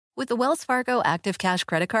With the Wells Fargo Active Cash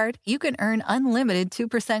Credit Card, you can earn unlimited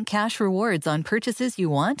 2% cash rewards on purchases you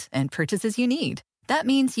want and purchases you need. That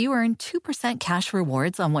means you earn 2% cash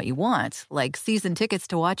rewards on what you want, like season tickets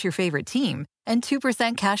to watch your favorite team, and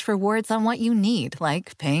 2% cash rewards on what you need,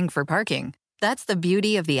 like paying for parking. That's the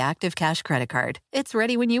beauty of the Active Cash Credit Card. It's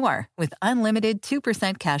ready when you are, with unlimited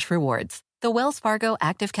 2% cash rewards. The Wells Fargo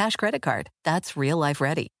Active Cash Credit Card. That's real life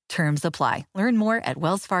ready. Terms apply. Learn more at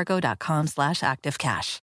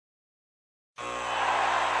wellsfargo.com/activecash.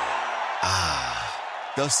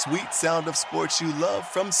 The sweet sound of sports you love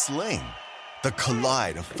from Sling. The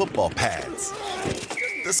collide of football pads.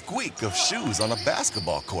 The squeak of shoes on a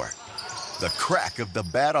basketball court. The crack of the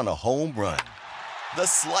bat on a home run. The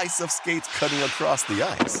slice of skates cutting across the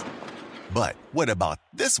ice. But what about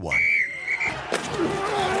this one?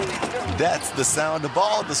 That's the sound of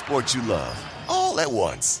all the sports you love, all at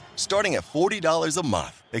once. Starting at $40 a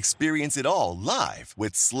month. Experience it all live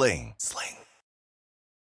with Sling.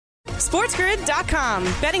 SportsGrid.com.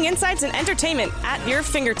 Betting insights and entertainment at your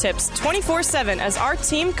fingertips 24/7 as our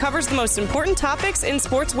team covers the most important topics in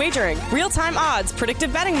sports wagering. Real-time odds,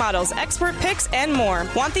 predictive betting models, expert picks, and more.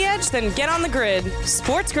 Want the edge? Then get on the grid.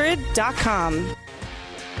 SportsGrid.com.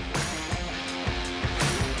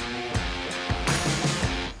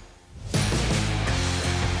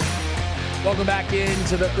 Welcome back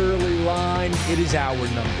into the early line. It is hour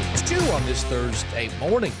number 2 on this Thursday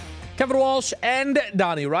morning. Kevin Walsh and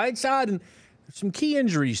Donnie Rightside, and some key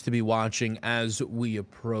injuries to be watching as we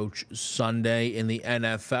approach Sunday in the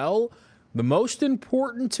NFL. The most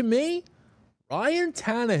important to me, Ryan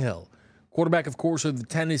Tannehill, quarterback, of course, of the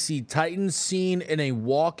Tennessee Titans, seen in a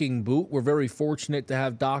walking boot. We're very fortunate to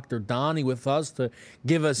have Dr. Donnie with us to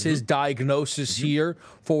give us his diagnosis here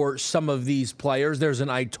for some of these players. There's an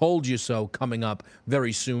I told you so coming up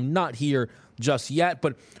very soon. Not here just yet,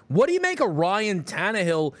 but what do you make of Ryan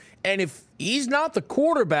Tannehill? And if he's not the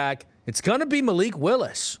quarterback, it's going to be Malik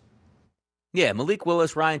Willis. Yeah, Malik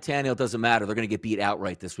Willis, Ryan Tannehill, doesn't matter. They're going to get beat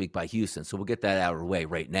outright this week by Houston, so we'll get that out of the way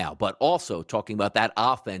right now. But also talking about that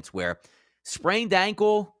offense where sprained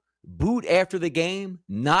ankle, boot after the game,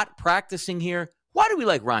 not practicing here. Why do we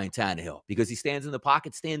like Ryan Tannehill? Because he stands in the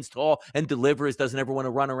pocket, stands tall, and delivers, doesn't ever want to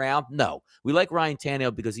run around? No. We like Ryan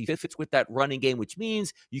Tannehill because he fits with that running game, which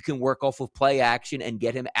means you can work off of play action and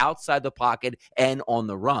get him outside the pocket and on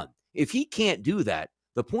the run. If he can't do that,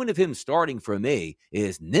 the point of him starting for me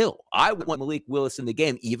is nil. I want Malik Willis in the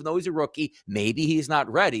game, even though he's a rookie. Maybe he's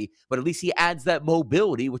not ready, but at least he adds that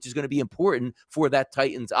mobility, which is going to be important for that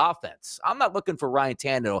Titans offense. I'm not looking for Ryan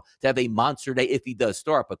Tannehill to have a monster day if he does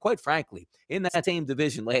start, but quite frankly, in that same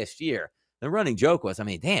division last year, the running joke was,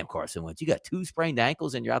 damn, Carson Wentz, you got 2 sprained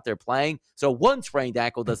ankles and you're out there playing. So 1 sprained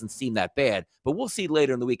ankle doesn't seem that bad, but we'll see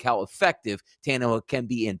later in the week how effective Tannehill can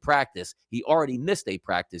be in practice. He already missed a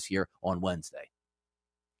practice here on Wednesday.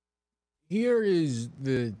 Here is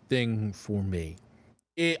the thing for me.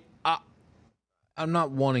 I'm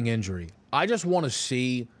not wanting injury. I just want to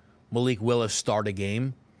see Malik Willis start a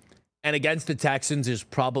game. And against the Texans is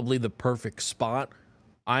probably the perfect spot.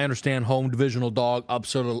 I understand home divisional dog,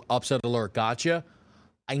 upset alert, gotcha.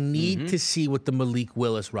 I need to see what the Malik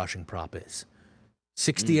Willis rushing prop is.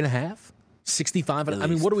 60 and a half? 65?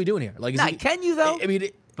 What are we doing here? Can you, though?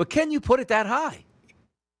 But can you put it that high?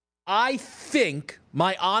 I think,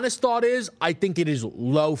 my honest thought is, I think it is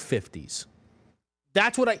low 50s.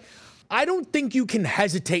 That's what I don't think you can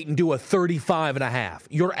hesitate and do a 35 and a half.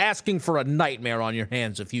 You're asking for a nightmare on your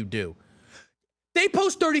hands if you do. They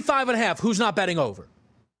post 35 and a half. Who's not betting over?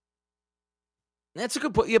 That's a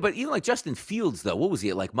good point. Yeah, but even like Justin Fields, though, what was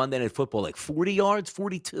he at, like Monday Night Football, like 40 yards,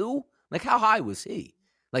 42? Like, how high was he?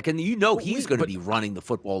 And he's going to be running the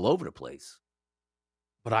football all over the place.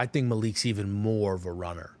 But I think Malik's even more of a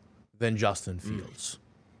runner than Justin Fields.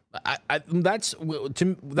 That's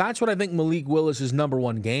what I think Malik Willis' number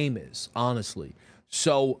one game is, honestly.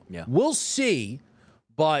 So we'll see,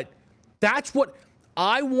 but that's what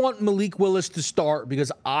I want Malik Willis to start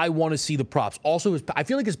because I want to see the props. Also, I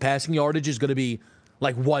feel like his passing yardage is going to be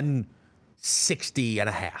like 160 and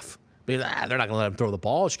a half. They're not going to let him throw the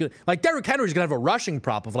ball. Derrick Henry's going to have a rushing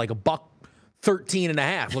prop of like $113 and a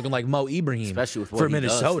half, looking like Mo Ibrahim, especially with what for he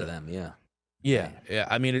Minnesota. Does to them. Yeah.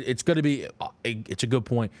 It's going to be. It's a good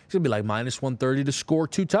point. It's going to be like -130 to score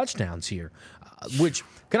 2 touchdowns here. Which,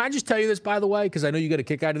 can I just tell you this, by the way, because I know you get a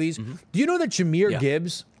kick out of these. Do you know that Jahmyr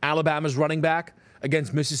Gibbs, Alabama's running back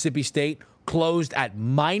against Mississippi State, closed at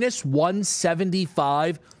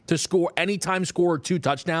 -175 to score 2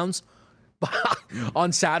 touchdowns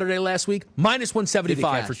on Saturday last week?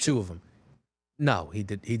 -175 for 2 of them. No, he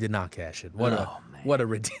did not cash it. What a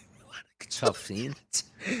ridiculous tough scene.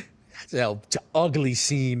 It's an ugly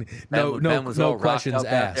scene. No questions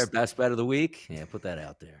asked. Their best bet of the week. Yeah, put that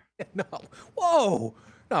out there. No. Whoa.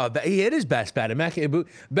 No, he hit his best bet.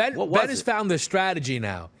 Ben has found this strategy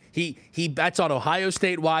now. He bets on Ohio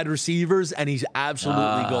State wide receivers, and he's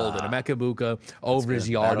absolutely golden. Emeka Egbuka over his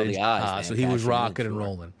yardage. So he was rocking and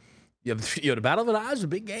rolling. The Battle of the Eyes is a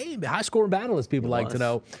big game. High-scoring battle, as people like to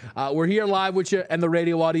know. We're here live with you and the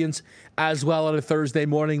radio audience as well on a Thursday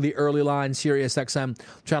morning, the early line, Sirius XM,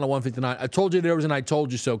 Channel 159. I told you there was an I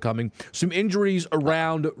told you so coming. Some injuries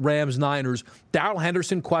around Rams-Niners. Darrell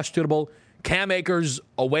Henderson, questionable. Cam Akers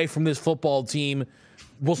away from this football team.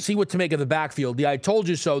 We'll see what to make of the backfield. The I told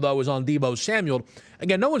you so, though, is on Deebo Samuel.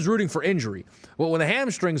 Again, no one's rooting for injury. Well, when the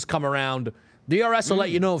hamstrings come around, DRS will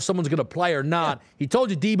let you know if someone's going to play or not. Yeah. He told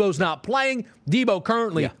you Deebo's not playing. Deebo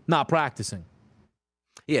currently not practicing.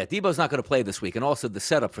 Yeah, Deebo's not going to play this week. And also the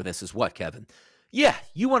setup for this is what, Kevin? Yeah,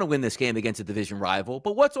 you want to win this game against a division rival,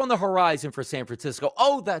 but what's on the horizon for San Francisco?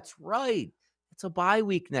 Oh, that's right. It's a bye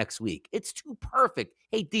week next week. It's too perfect.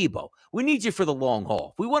 Hey, Deebo, we need you for the long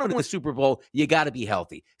haul. If we want to win the Super Bowl, you got to be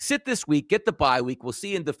healthy. Sit this week, get the bye week. We'll see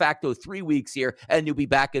you in de facto 3 weeks here, and you'll be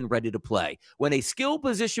back and ready to play. When a skill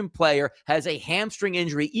position player has a hamstring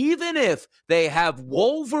injury, even if they have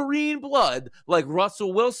Wolverine blood like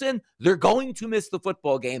Russell Wilson, they're going to miss the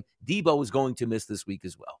football game. Deebo is going to miss this week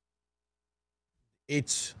as well.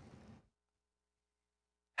 It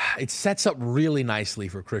sets up really nicely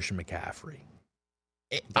for Christian McCaffrey.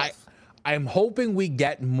 I'm hoping we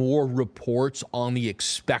get more reports on the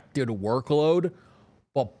expected workload,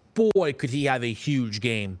 but boy, could he have a huge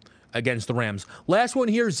game against the Rams. Last one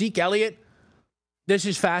here, Zeke Elliott. This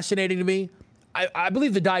is fascinating to me. I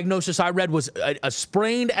believe the diagnosis I read was a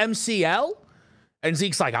sprained MCL, and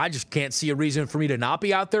Zeke's like, I just can't see a reason for me to not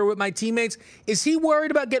be out there with my teammates. Is he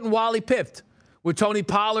worried about getting Wally pipped with Tony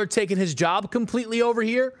Pollard taking his job completely over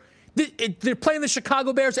here? They're playing the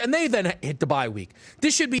Chicago Bears, and they then hit the bye week.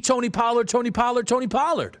 This should be Tony Pollard, Tony Pollard, Tony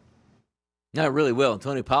Pollard. No, it really will. And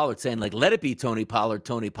Tony Pollard saying, let it be Tony Pollard,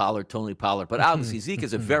 Tony Pollard, Tony Pollard. But obviously, Zeke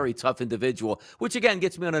is a very tough individual, which, again,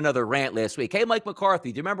 gets me on another rant last week. Hey, Mike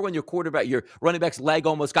McCarthy, do you remember when your running back's leg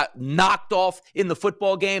almost got knocked off in the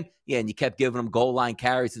football game? Yeah, and you kept giving him goal line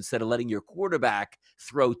carries instead of letting your quarterback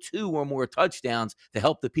throw 2 or more touchdowns to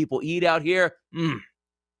help the people eat out here?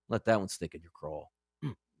 Let that one stick in your craw.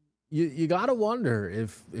 You got to wonder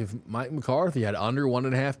if Mike McCarthy had under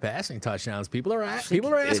 1.5 passing touchdowns. People are asking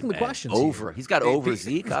the questions. He's got over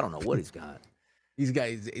Zeke. I don't know what he's got. He's got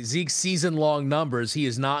Zeke's season-long numbers. He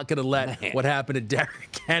is not going to let what happened to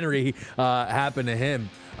Derrick Henry happen to him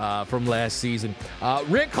from last season.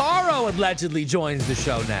 Rick Horrow allegedly joins the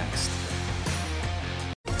show next.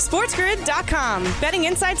 SportsGrid.com. Betting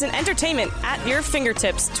insights and entertainment at your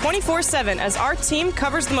fingertips 24/7 as our team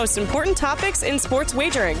covers the most important topics in sports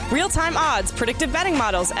wagering. Real-time odds, predictive betting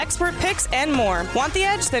models, expert picks, and more. Want the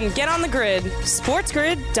edge? Then get on the grid.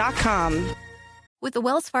 SportsGrid.com. With the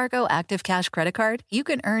Wells Fargo Active Cash Credit Card, you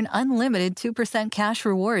can earn unlimited 2% cash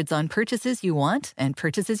rewards on purchases you want and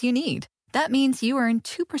purchases you need. That means you earn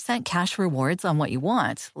 2% cash rewards on what you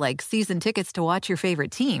want, like season tickets to watch your favorite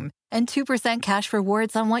team, and 2% cash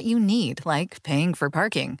rewards on what you need, like paying for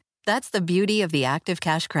parking. That's the beauty of the Active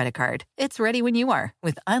Cash Credit Card. It's ready when you are,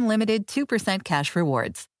 with unlimited 2% cash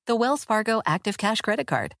rewards. The Wells Fargo Active Cash Credit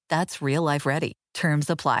Card. That's real life ready. Terms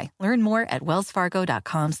apply. Learn more at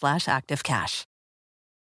wellsfargo.com/activecash.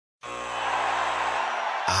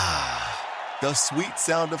 The sweet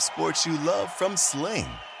sound of sports you love from Sling.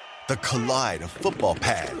 The collide of football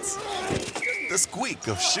pads. The squeak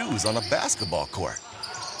of shoes on a basketball court.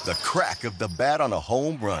 The crack of the bat on a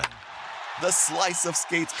home run. The slice of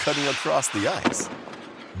skates cutting across the ice.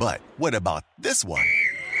 But what about this one?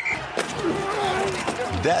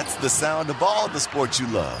 That's the sound of all the sports you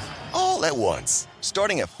love, all at once.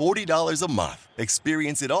 Starting at $40 a month.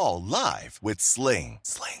 Experience it all live with Sling.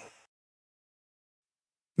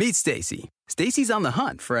 Meet Stacy. Stacy's on the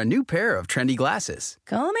hunt for a new pair of trendy glasses.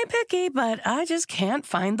 Call me picky, but I just can't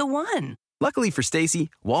find the one. Luckily for Stacy,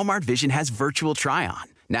 Walmart Vision has virtual try-on.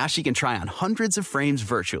 Now she can try on hundreds of frames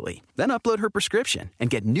virtually, then upload her prescription and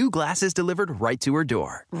get new glasses delivered right to her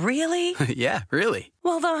door. Really? Yeah, really.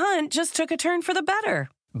 Well, the hunt just took a turn for the better.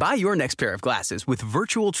 Buy your next pair of glasses with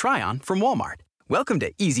virtual try-on from Walmart. Welcome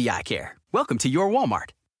to Easy Eye Care. Welcome to your Walmart.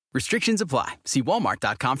 Restrictions apply. See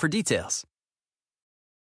walmart.com for details.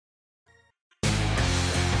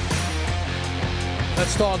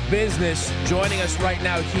 Let's talk business. Joining us right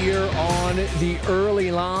now here on the early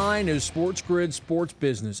line is Sports Grid sports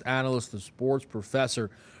business analyst, the sports professor,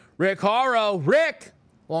 Rick Horrow. Rick,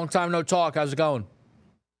 long time no talk. How's it going?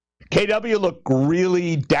 KW looked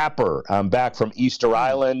really dapper. I'm back from Easter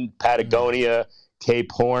Island, Patagonia, Cape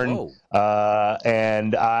Horn,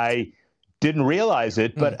 and I didn't realize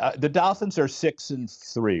it, but the Dolphins are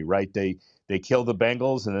 6-3, right? They killed the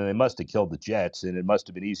Bengals, and then they must have killed the Jets, and it must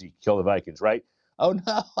have been easy to kill the Vikings, right? Oh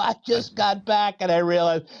no! I just got back, and I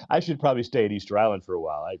realized I should probably stay at Easter Island for a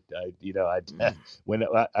while. When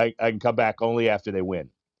I can come back only after they win.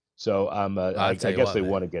 So I guess they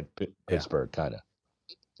want to get Pittsburgh, kind of.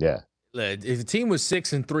 Yeah. If the team was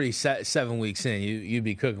 6-3, 7 weeks in, you'd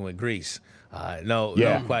be cooking with grease. No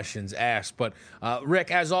questions asked. But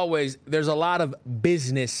Rick, as always, there's a lot of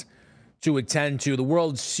business to attend to. The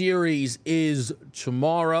World Series is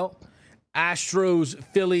tomorrow. Astros,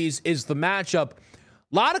 Phillies is the matchup.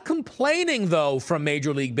 A lot of complaining, though, from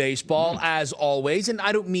Major League Baseball, as always. And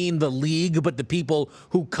I don't mean the league, but the people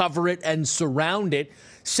who cover it and surround it,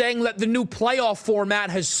 saying that the new playoff format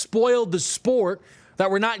has spoiled the sport,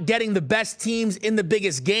 that we're not getting the best teams in the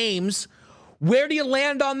biggest games. Where do you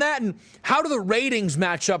land on that? And how do the ratings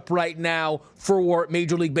match up right now for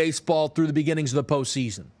Major League Baseball through the beginnings of the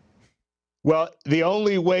postseason? Well, the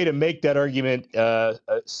only way to make that argument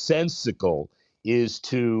sensical is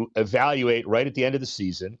to evaluate right at the end of the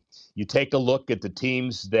season. You take a look at the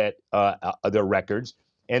teams that their records,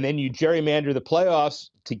 and then you gerrymander the playoffs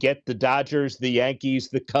to get the Dodgers, the Yankees,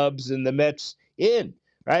 the Cubs, and the Mets in,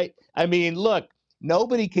 right? I mean, look,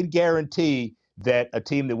 nobody can guarantee that a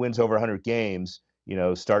team that wins over 100 games,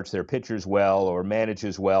 starts their pitchers well or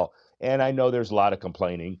manages well. And I know there's a lot of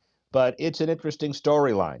complaining, but it's an interesting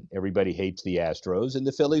storyline. Everybody hates the Astros, and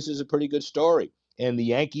the Phillies is a pretty good story. And the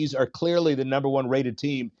Yankees are clearly the number one rated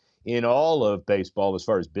team in all of baseball as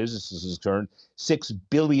far as business is concerned. $6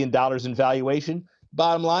 billion in valuation.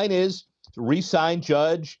 Bottom line is, re-sign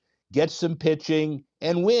Judge, get some pitching,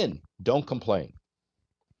 and win. Don't complain.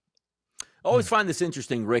 I always find this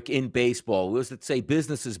interesting, Rick, in baseball. We always say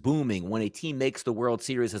business is booming. When a team makes the World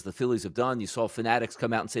Series, as the Phillies have done, you saw fanatics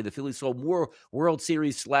come out and say the Phillies sold more World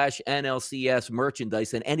Series / NLCS merchandise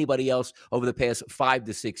than anybody else over the past 5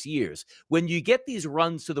 to 6 years. When you get these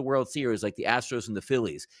runs to the World Series, like the Astros and the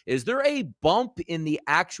Phillies, is there a bump in the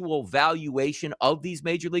actual valuation of these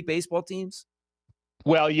Major League Baseball teams?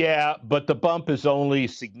 Well, yeah, but the bump is only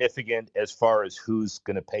significant as far as who's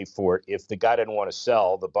going to pay for it. If the guy didn't want to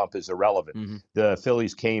sell, the bump is irrelevant. Mm-hmm. The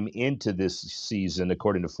Phillies came into this season,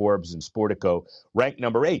 according to Forbes and Sportico, ranked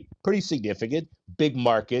number 8. Pretty significant. Big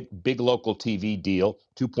market, big local TV deal,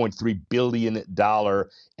 $2.3 billion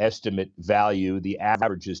estimate value. The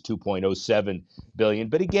average is $2.07 billion.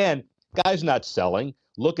 But again, guy's not selling.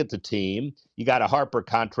 Look at the team. You got a Harper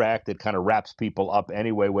contract that kind of wraps people up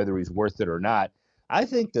anyway, whether he's worth it or not. I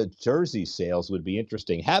think the jersey sales would be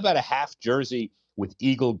interesting. How about a half jersey with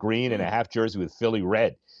Eagle green and a half jersey with Philly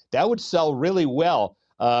red? That would sell really well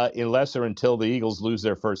unless or until the Eagles lose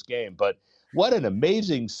their first game. But what an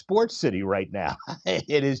amazing sports city right now.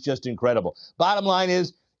 It is just incredible. Bottom line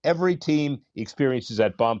is every team experiences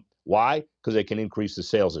that bump. Why? Because they can increase the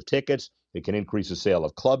sales of tickets. They can increase the sale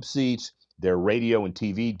of club seats. Their radio and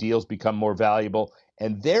TV deals become more valuable,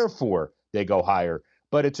 and therefore they go higher.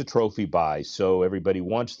 But it's a trophy buy, so everybody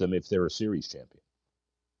wants them if they're a series champion.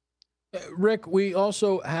 Rick, we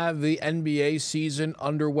also have the NBA season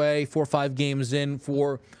underway, 4 or 5 games in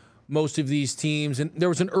for most of these teams. And there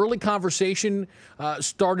was an early conversation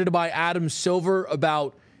started by Adam Silver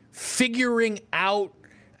about figuring out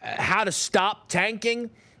how to stop tanking.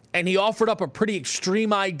 And he offered up a pretty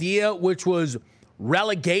extreme idea, which was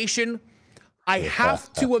relegation. I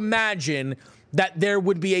have to imagine that there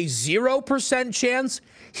would be a 0% chance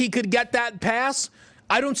he could get that pass.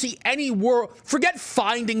 I don't see any world. Forget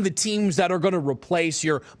finding the teams that are going to replace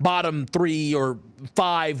your bottom 3 or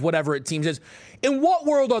 5, whatever it teams is. In what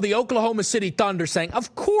world are the Oklahoma City Thunder saying,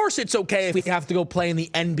 of course it's okay if we have to go play in the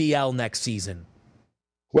NBL next season?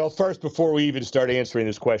 Well, first, before we even start answering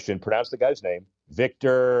this question, pronounce the guy's name.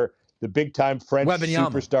 Victor, the big-time French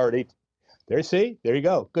superstar. There you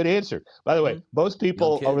go. Good answer. By the way, most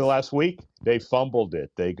people over the last week, they fumbled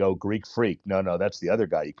it. They go Greek freak. No, that's the other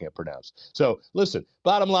guy you can't pronounce. So listen,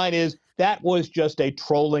 bottom line is that was just a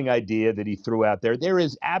trolling idea that he threw out there. There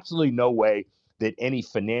is absolutely no way that any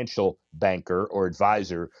financial banker or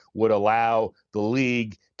advisor would allow the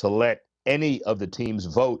league to let any of the teams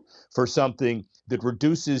vote for something that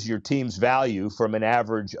reduces your team's value from an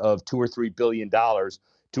average of $2 or $3 billion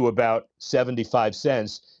to about 75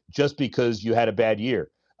 cents just because you had a bad year.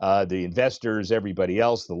 The investors, everybody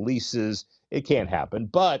else, the leases, it can't happen.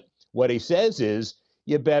 But what he says is,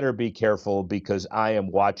 you better be careful because I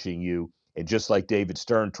am watching you And just like David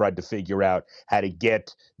Stern tried to figure out how to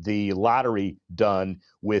get the lottery done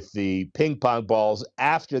with the ping pong balls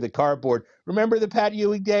after the cardboard. Remember the Pat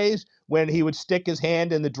Ewing days when he would stick his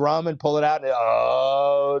hand in the drum and pull it out? And,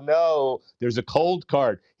 oh, no, there's a cold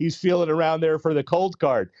card. He's feeling around there for the cold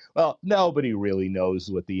card. Well, nobody really knows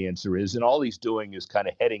what the answer is. And all he's doing is kind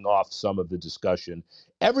of heading off some of the discussion.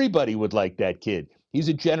 Everybody would like that kid. He's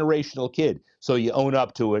a generational kid. So you own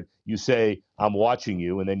up to it. You say, I'm watching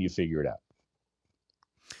you, and then you figure it out.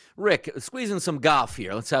 Rick, squeezing some golf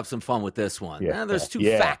here. Let's have some fun with this one. Yeah. Now, there's two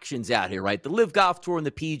factions out here, right? The Live Golf Tour and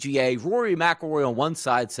the PGA. Rory McIlroy on one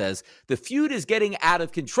side says the feud is getting out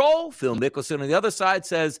of control. Phil Mickelson on the other side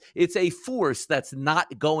says it's a force that's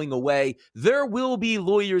not going away. There will be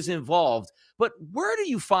lawyers involved. But where do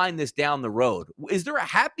you find this down the road? Is there a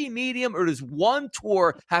happy medium, or does one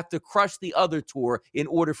tour have to crush the other tour in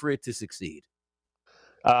order for it to succeed?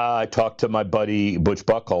 I talked to my buddy Butch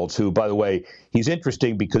Buchholz, who, by the way, he's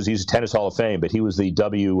interesting because he's a Tennis Hall of Fame, but he was the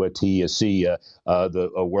WTC,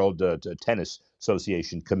 the World Tennis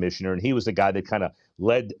Association commissioner, and he was the guy that kind of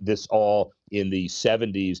led this all in the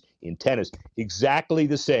 70s in tennis. Exactly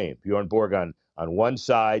the same. Bjorn Borg on one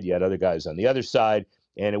side, you had other guys on the other side,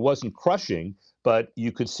 and it wasn't crushing, but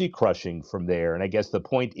you could see crushing from there. And I guess the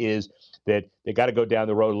point is that they got to go down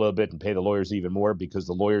the road a little bit and pay the lawyers even more, because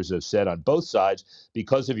the lawyers have said on both sides,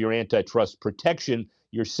 because of your antitrust protection,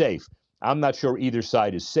 you're safe. I'm not sure either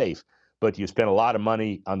side is safe, but you spend a lot of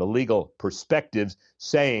money on the legal perspectives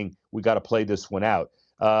saying we got to play this one out.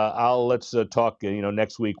 Let's talk,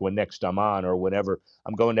 next week when next I'm on or whenever.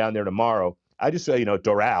 I'm going down there tomorrow. I just,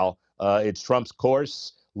 Doral, it's Trump's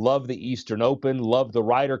course. Love the Eastern Open. Love the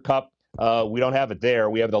Ryder Cup. We don't have it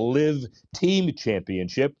there. We have the Live Team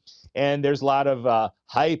Championship. And there's a lot of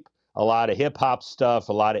hype, a lot of hip-hop stuff,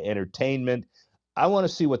 a lot of entertainment. I want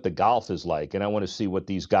to see what the golf is like, and I want to see what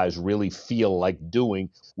these guys really feel like doing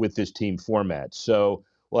with this team format. So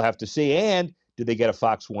we'll have to see. And did they get a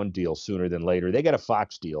Fox One deal sooner than later? They got a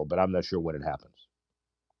Fox deal, but I'm not sure when it happens.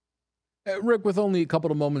 Rick, with only a couple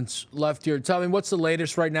of moments left here, tell me, what's the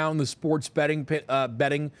latest right now in the sports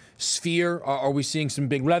betting sphere? Are we seeing some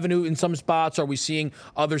big revenue in some spots? Are we seeing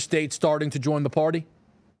other states starting to join the party?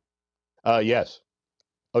 Yes.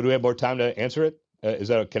 Oh, do we have more time to answer it? Is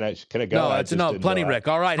that can I go? No, that's enough. Plenty, Rick.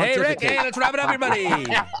 All right. Hey, Rick. Hey, let's wrap it up, everybody.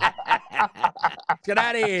 Let's get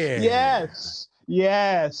out of here.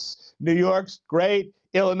 Yes. New York's great.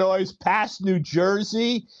 Illinois past New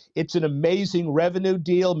Jersey. It's an amazing revenue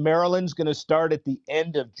deal. Maryland's going to start at the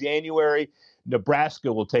end of January.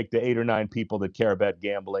 Nebraska will take the 8 or 9 people that care about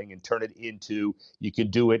gambling and turn it into, you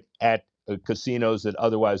can do it at casinos that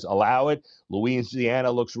otherwise allow it.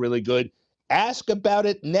 Louisiana looks really good. Ask about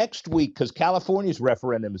it next week, because California's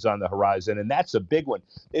referendum is on the horizon, and that's a big one.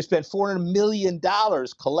 They spent $400 million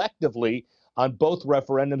collectively on both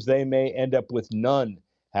referendums. They may end up with none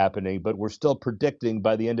happening, but we're still predicting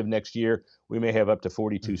by the end of next year, we may have up to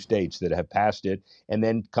 42 states that have passed it. And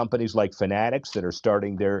then companies like Fanatics that are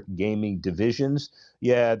starting their gaming divisions.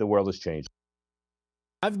 Yeah, the world has changed.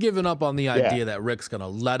 I've given up on the idea that Rick's going to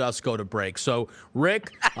let us go to break. So,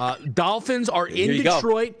 Rick, Dolphins are in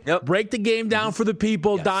Detroit. Yep. Break the game down for the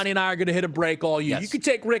people. Yes. Donnie and I are going to hit a break all you. Yes. You can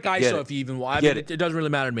take Rick ISO if you even want. It doesn't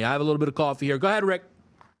really matter to me. I have a little bit of coffee here. Go ahead, Rick.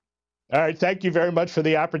 All right. Thank you very much for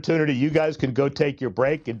the opportunity. You guys can go take your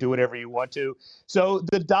break and do whatever you want to. So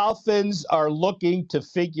the Dolphins are looking to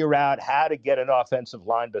figure out how to get an offensive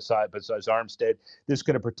line besides Armstead that's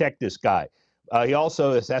going to protect this guy. He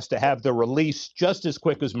also has to have the release just as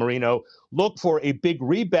quick as Marino. Look for a big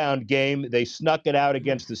rebound game. They snuck it out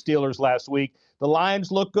against the Steelers last week. The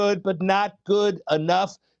Lions look good, but not good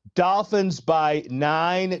enough. Dolphins by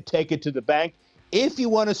 9. Take it to the bank. If you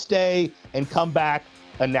want to stay and come back,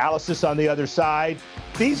 analysis on the other side.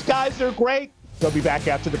 These guys are great. They'll be back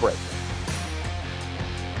after the break.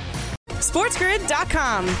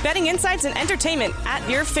 SportsGrid.com. Betting insights and entertainment at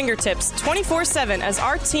your fingertips 24/7 as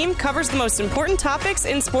our team covers the most important topics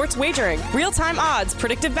in sports wagering. Real-time odds,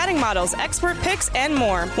 predictive betting models, expert picks, and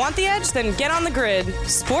more. Want the edge? Then get on the grid.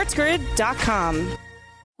 SportsGrid.com.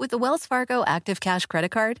 With the Wells Fargo Active Cash Credit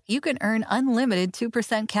Card, you can earn unlimited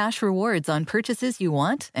 2% cash rewards on purchases you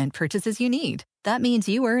want and purchases you need. That means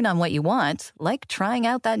you earn on what you want, like trying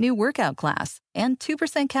out that new workout class, and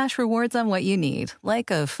 2% cash rewards on what you need, like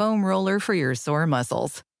a foam roller for your sore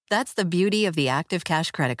muscles. That's the beauty of the Active Cash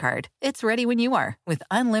Credit Card. It's ready when you are, with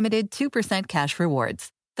unlimited 2% cash rewards.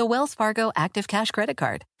 The Wells Fargo Active Cash Credit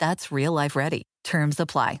Card. That's real life ready. Terms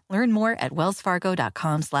apply. Learn more at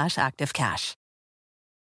wellsfargo.com/activecash.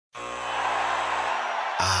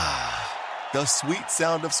 The sweet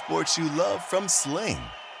sound of sports you love from Sling.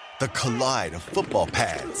 The collide of football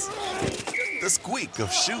pads. The squeak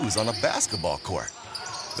of shoes on a basketball court.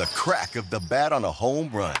 The crack of the bat on a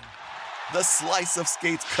home run. The slice of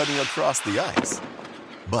skates cutting across the ice.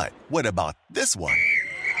 But what about this one?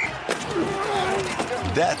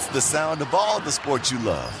 That's the sound of all the sports you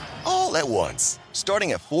love, all at once.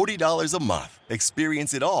 Starting at $40 a month.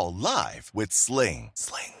 Experience it all live with Sling.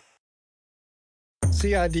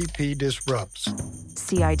 CIDP disrupts.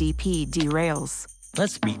 CIDP derails.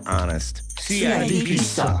 Let's be honest. CIDP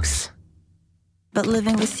sucks. But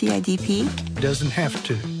living with CIDP doesn't have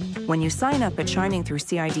to. When you sign up at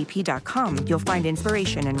shiningthroughcidp.com, you'll find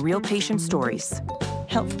inspiration and real patient stories,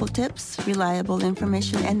 helpful tips, reliable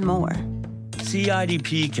information, and more.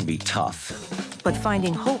 CIDP can be tough. But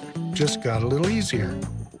finding hope just got a little easier.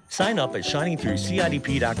 Sign up at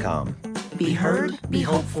shiningthroughcidp.com. Be heard, be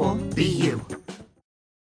hopeful, be you.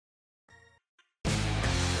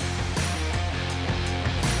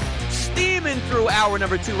 Steaming through hour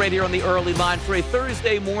number 2 right here on the early line for a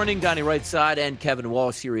Thursday morning. Donnie Rightside and Kevin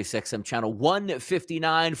Walsh, Sirius XM channel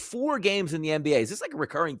 159. 4 games in the NBA. Is this like a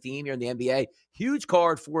recurring theme here in the NBA? Huge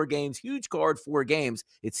card, 4 games. Huge card, 4 games.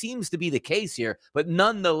 It seems to be the case here, but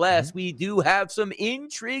nonetheless, we do have some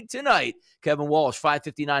intrigue tonight. Kevin Walsh,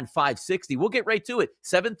 559, 560. We'll get right to it.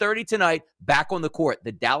 7:30 tonight, back on the court.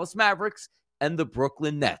 The Dallas Mavericks and the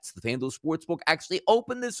Brooklyn Nets. The FanDuel Sportsbook actually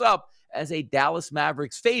opened this up as a Dallas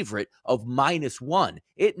Mavericks favorite of -1.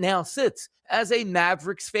 It now sits as a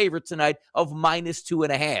Mavericks favorite tonight of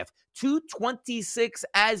 -2.5. 226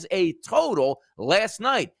 as a total. Last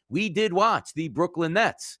night, we did watch the Brooklyn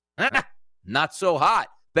Nets. Not so hot.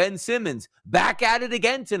 Ben Simmons back at it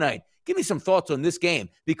again tonight. Give me some thoughts on this game,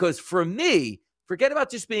 because for me, forget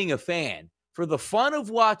about just being a fan. For the fun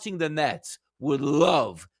of watching the Nets, would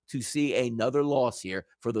love to see another loss here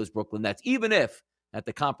for those Brooklyn Nets, even if at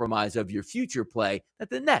the compromise of your future play that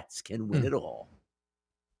the Nets can win it all.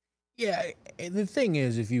 Yeah, the thing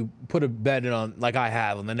is, if you put a bet on, like I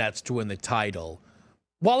have, on the Nets to win the title,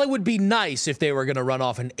 while it would be nice if they were going to run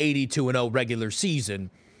off an 82-0 regular season,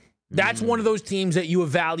 that's one of those teams that you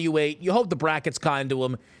evaluate. You hope the bracket's kind to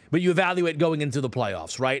them, but you evaluate going into the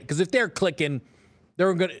playoffs, right? Because if they're clicking,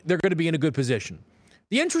 they're going to be in a good position.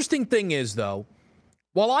 The interesting thing is, though,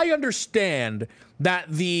 while I understand that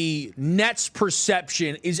the Nets'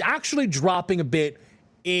 perception is actually dropping a bit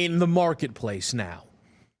in the marketplace now,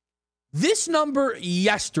 this number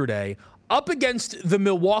yesterday up against the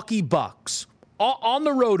Milwaukee Bucks, on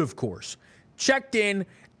the road, of course, checked in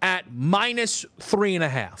at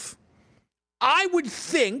 -3.5. I would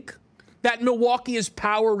think that Milwaukee is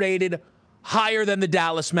power rated higher than the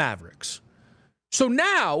Dallas Mavericks. So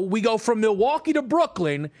now we go from Milwaukee to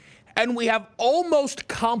Brooklyn, and we have almost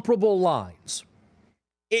comparable lines.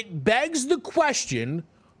 It begs the question,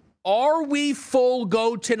 are we full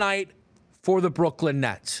go tonight for the Brooklyn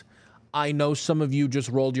Nets? I know some of you just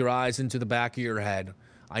rolled your eyes into the back of your head.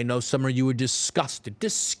 I know some of you are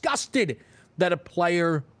disgusted that a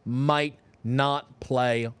player might not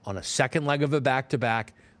play on a second leg of a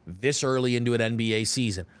back-to-back this early into an NBA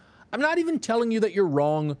season. I'm not even telling you that you're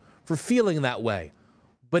wrong for feeling that way,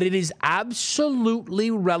 but it is absolutely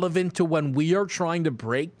relevant to when we are trying to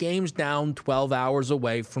break games down 12 hours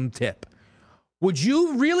away from tip. Would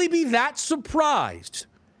you really be that surprised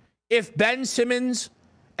if Ben Simmons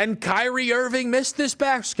and Kyrie Irving missed this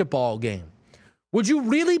basketball game? Would you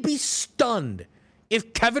really be stunned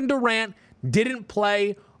if Kevin Durant didn't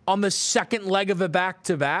play on the second leg of a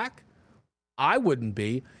back-to-back? I wouldn't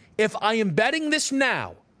be. If I am betting this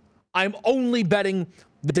now, I'm only betting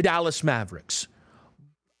the Dallas Mavericks.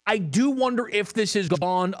 I do wonder if this has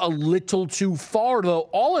gone a little too far, though.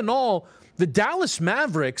 All in all, the Dallas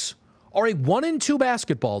Mavericks are a 1-2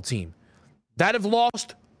 basketball team that have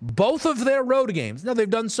lost both of their road games. Now, they've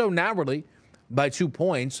done so narrowly by 2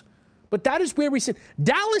 points, but that is where we sit.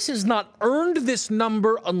 Dallas has not earned this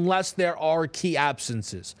number unless there are key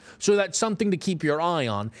absences. So that's something to keep your eye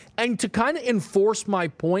on. And to kind of enforce my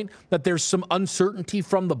point that there's some uncertainty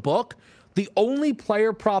from the book, the only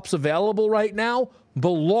player props available right now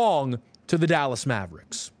belong to the Dallas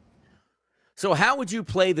Mavericks. So how would you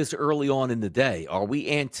play this early on in the day? Are we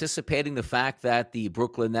anticipating the fact that the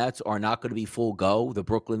Brooklyn Nets are not going to be full go? The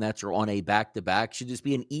Brooklyn Nets are on a back-to-back. Should this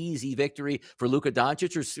be an easy victory for Luka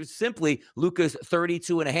Doncic, or simply Luka's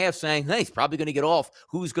 32.5 saying, hey, he's probably going to get off?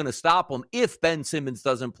 Who's going to stop him if Ben Simmons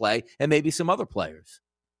doesn't play, and maybe some other players?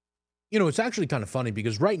 You know, it's actually kind of funny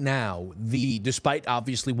because right now, despite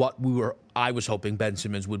obviously what I was hoping Ben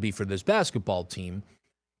Simmons would be for this basketball team,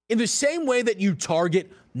 in the same way that you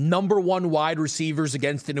target number one wide receivers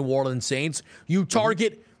against the New Orleans Saints, you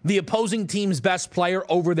target the opposing team's best player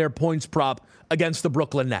over their points prop against the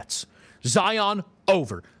Brooklyn Nets. Zion,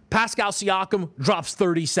 over. Pascal Siakam drops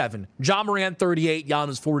 37. Ja Morant, 38.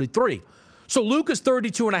 Giannis, 43. So Luka's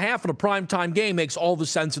 32.5 in a primetime game makes all the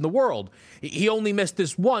sense in the world. He only missed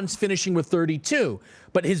this once, finishing with 32.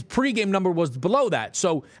 But his pregame number was below that.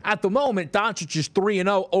 So at the moment, Doncic is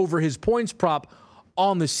 3-0 over his points prop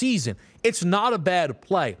on the season. It's not a bad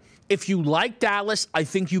play. If you like Dallas, I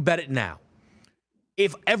think you bet it now.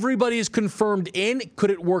 If everybody is confirmed in,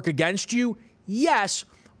 could it work against you? Yes,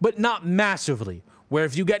 but not massively. Where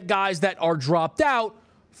if you get guys that are dropped out,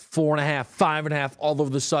 4.5, 5.5, all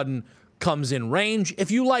of a sudden comes in range.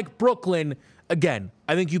 If you like Brooklyn, again,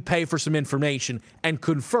 I think you pay for some information and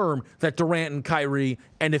confirm that Durant and Kyrie,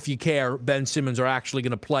 and if you care, Ben Simmons are actually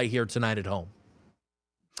going to play here tonight at home.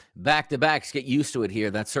 Back-to-backs, get used to it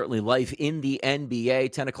here. That's certainly life in the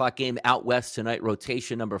NBA. 10 o'clock game out west tonight,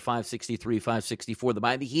 rotation number 563, 564, the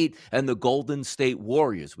Miami Heat and the Golden State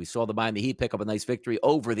Warriors. We saw the Miami Heat pick up a nice victory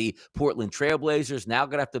over the Portland Trailblazers. Now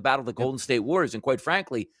going to have to battle the Golden State Warriors, and quite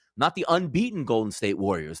frankly, not the unbeaten Golden State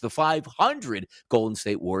Warriors, the 500 Golden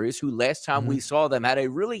State Warriors, who last time we saw them had a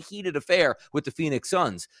really heated affair with the Phoenix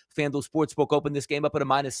Suns. FanDuel Sportsbook opened this game up at a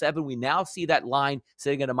 -7. We now see that line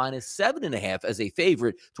sitting at a -7.5 as a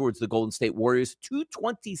favorite towards the Golden State Warriors.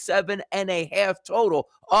 227.5 total,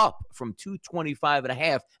 up from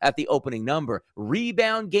 225.5 at the opening number.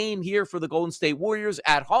 Rebound game here for the Golden State Warriors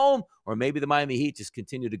at home, or maybe the Miami Heat just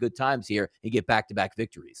continue the good times here and get back-to-back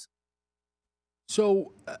victories.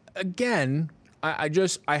 So, again, I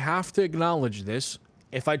have to acknowledge this.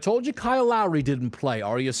 If I told you Kyle Lowry didn't play,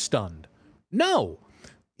 are you stunned? No.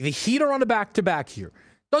 The Heat are on a back-to-back here.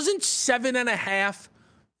 Doesn't 7.5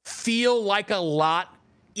 feel like a lot,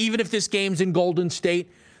 even if this game's in Golden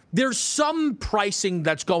State? There's some pricing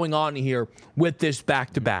that's going on here with this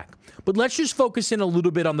back-to-back. But let's just focus in a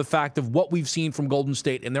little bit on the fact of what we've seen from Golden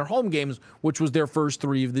State in their home games, which was their first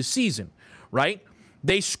 3 of the season, right?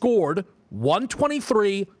 They scored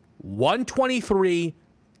 123, 123,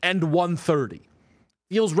 and 130.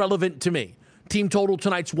 Feels relevant to me. Team total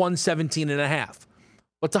tonight's 117.5.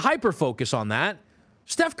 But to hyper-focus on that,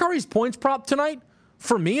 Steph Curry's points prop tonight,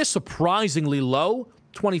 for me, is surprisingly low,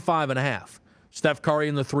 25.5. Steph Curry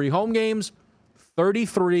in the 3 home games,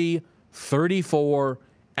 33, 34,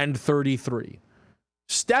 and 33.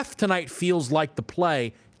 Steph tonight feels like the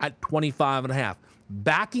play at 25.5.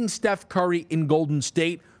 Backing Steph Curry in Golden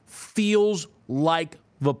State feels like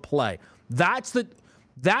the play. That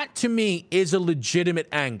to me is a legitimate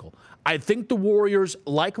angle. I think the Warriors,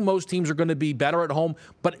 like most teams, are going to be better at home,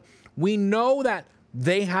 but we know that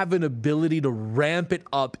they have an ability to ramp it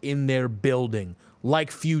up in their building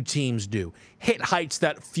like few teams do. Hit heights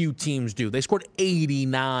that few teams do. They scored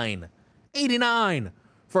 89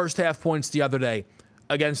 first half points the other day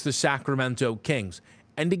against the Sacramento Kings.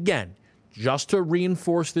 And again, just to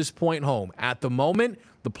reinforce this point home, at the moment,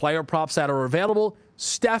 the player props that are available,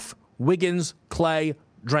 Steph, Wiggins, Clay,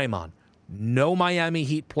 Draymond. No Miami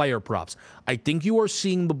Heat player props. I think you are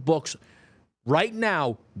seeing the books right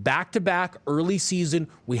now, back-to-back, early season.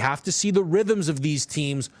 We have to see the rhythms of these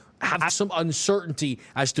teams, have some uncertainty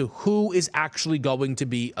as to who is actually going to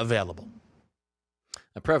be available.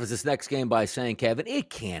 I preface this next game by saying, Kevin, it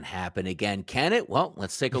can't happen again, can it? Well,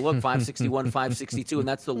 let's take a look. 561, 562, and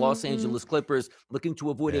that's the Los Angeles Clippers looking to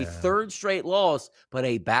avoid a 3rd straight loss, but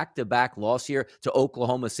a back-to-back loss here to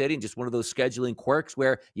Oklahoma City, and just one of those scheduling quirks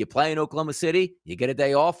where you play in Oklahoma City, you get a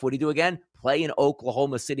day off. What do you do again? Play in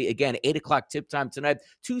Oklahoma City again. 8 o'clock tip time tonight.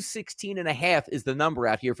 216.5 is the number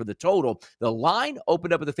out here for the total. The line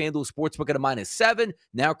opened up at the FanDuel Sportsbook at a -7,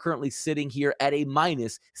 now currently sitting here at a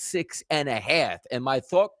 -6.5. And my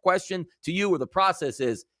thought question to you, or the process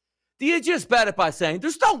is, do you just bet it by saying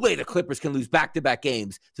there's no way the Clippers can lose back-to-back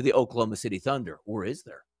games to the Oklahoma City Thunder, or is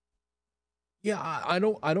there? Yeah, I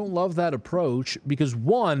don't love that approach because,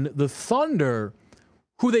 one, the Thunder,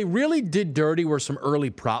 who they really did dirty were some early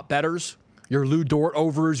prop bettors. Your Lou Dort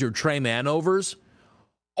overs, your Trey Mann overs.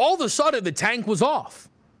 All of a sudden, the tank was off.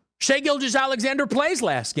 Shai Gilgeous-Alexander plays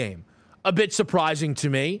last game. A bit surprising to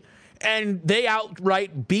me. And they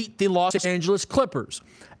outright beat the Los Angeles Clippers.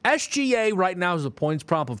 SGA right now is a points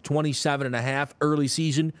prop of 27.5. Early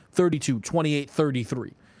season, 32, 28,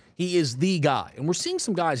 33. He is the guy. And we're seeing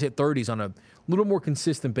some guys hit 30s on a little more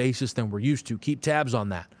consistent basis than we're used to. Keep tabs on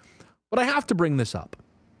that. But I have to bring this up.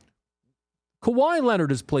 Kawhi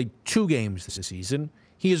Leonard has played 2 games this season.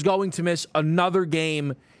 He is going to miss another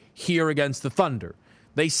game here against the Thunder.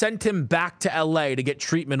 They sent him back to LA to get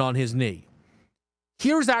treatment on his knee.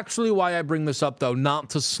 Here's actually why I bring this up, though,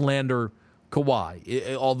 not to slander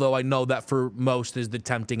Kawhi, although I know that for most is the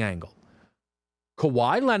tempting angle.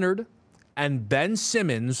 Kawhi Leonard and Ben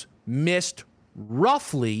Simmons missed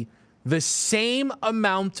roughly the same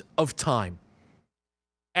amount of time.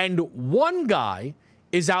 And one guy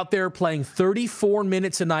is out there playing 34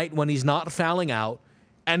 minutes a night when he's not fouling out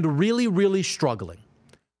and really, really struggling.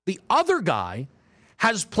 The other guy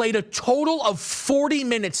has played a total of 40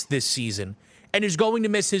 minutes this season and is going to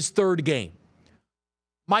miss his third game.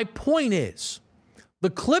 My point is, the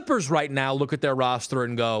Clippers right now look at their roster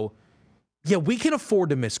and go, yeah, we can afford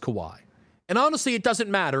to miss Kawhi. And honestly, it doesn't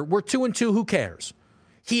matter. We're 2-2. Who cares?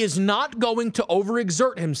 He is not going to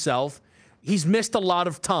overexert himself. He's missed a lot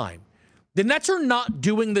of time. The Nets are not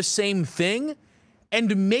doing the same thing,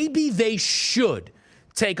 and maybe they should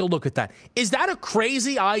take a look at that. Is that a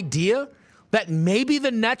crazy idea that maybe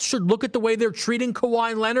the Nets should look at the way they're treating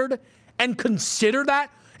Kawhi Leonard and consider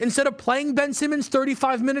that instead of playing Ben Simmons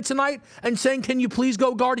 35 minutes a night and saying, can you please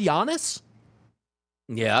go guard Giannis?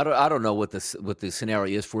 Yeah, I don't know what the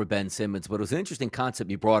scenario is for Ben Simmons, but it was an interesting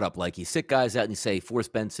concept you brought up. Like, you sit guys out and you say, force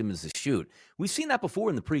Ben Simmons to shoot. We've seen that before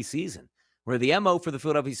in the preseason, where the MO for the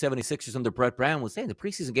Philadelphia 76ers under Brett Brown was saying the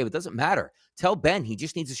preseason game, it doesn't matter. Tell Ben he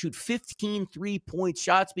just needs to shoot 15 3-point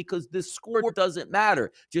shots because the score doesn't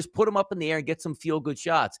matter. Just put him up in the air and get some feel-good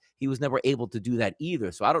shots. He was never able to do that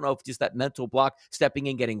either. So I don't know if just that mental block stepping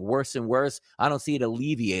in, getting worse and worse. I don't see it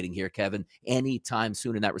alleviating here, Kevin, anytime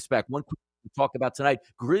soon in that respect. One quick we talk about tonight,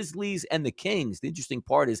 Grizzlies and the Kings. The interesting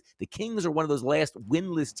part is the Kings are one of those last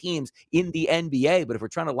winless teams in the NBA. But if we're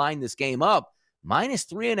trying to line this game up,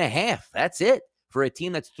 -3.5. That's it for a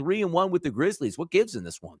team that's 3-1 with the Grizzlies. What gives in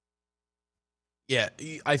this one? Yeah,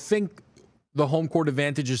 I think the home court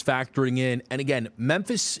advantage is factoring in. And again,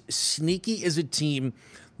 Memphis sneaky is a team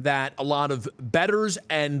that a lot of bettors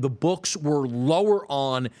and the books were lower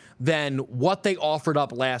on than what they offered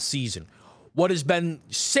up last season. What has been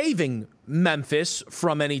saving Memphis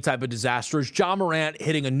from any type of disaster is Ja Morant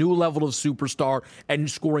hitting a new level of superstar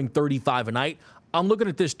and scoring 35 a night. I'm looking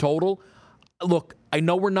at this total. Look, I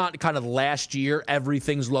know we're not kind of last year,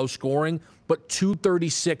 everything's low scoring, but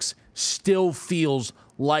 236 still feels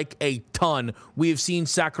like a ton. We have seen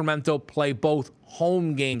Sacramento play both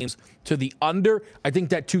home games to the under. I think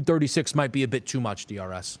that 236 might be a bit too much,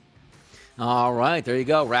 DRS. All right, there you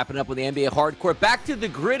go. Wrapping up with the NBA Hardcore. Back to the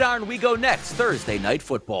gridiron we go next. Thursday Night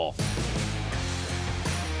Football.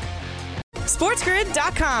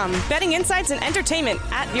 SportsGrid.com. Betting insights and entertainment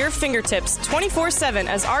at your fingertips 24/7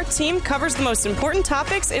 as our team covers the most important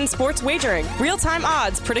topics in sports wagering. Real-time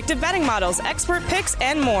odds, predictive betting models, expert picks,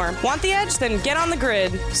 and more. Want the edge? Then get on the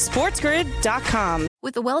grid. SportsGrid.com.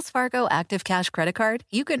 With the Wells Fargo Active Cash Credit Card,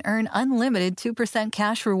 you can earn unlimited 2%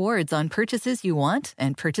 cash rewards on purchases you want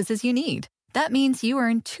and purchases you need. That means you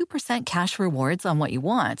earn 2% cash rewards on what you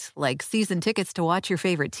want, like season tickets to watch your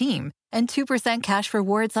favorite team, and 2% cash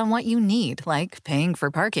rewards on what you need, like paying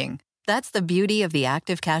for parking. That's the beauty of the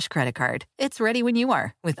Active Cash Credit Card. It's ready when you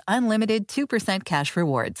are, with unlimited 2% cash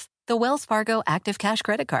rewards. The Wells Fargo Active Cash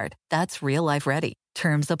Credit Card. That's real life ready.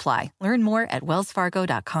 Terms apply. Learn more at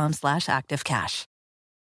wellsfargo.com/activecash.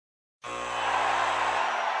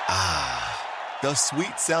 Ah, the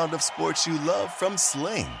sweet sound of sports you love from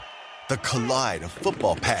Sling. The collide of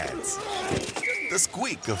football pads. The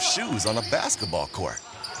squeak of shoes on a basketball court.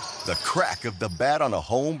 The crack of the bat on a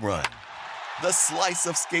home run. The slice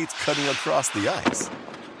of skates cutting across the ice.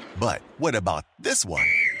 But what about this one?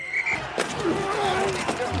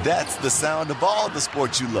 That's the sound of all the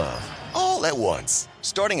sports you love, all at once.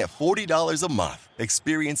 Starting at $40 a month.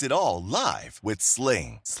 Experience it all live with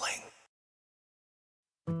Sling.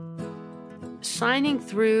 Shining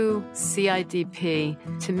through CIDP,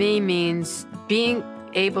 to me, means being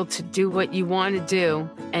able to do what you want to do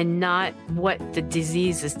and not what the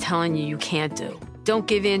disease is telling you can't do. Don't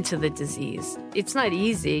give in to the disease. It's not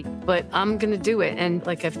easy, but I'm going to do it. And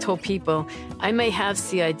like I've told people, I may have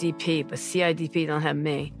CIDP, but CIDP don't have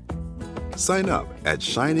me. Sign up at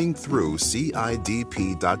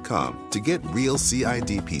shiningthroughcidp.com to get real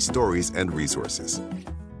CIDP stories and resources.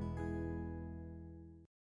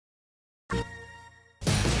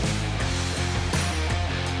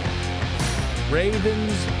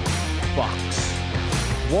 Ravens, Bucks.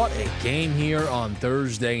 What a game here on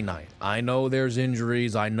Thursday night. I know there's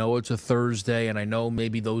injuries. I know it's a Thursday, and I know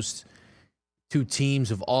maybe those two teams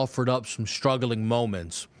have offered up some struggling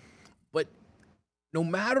moments. But no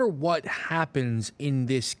matter what happens in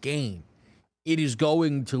this game, it is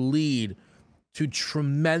going to lead to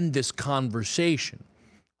tremendous conversation.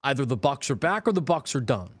 Either the Bucks are back or the Bucks are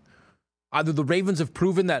done. Either the Ravens have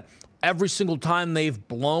proven that every single time they've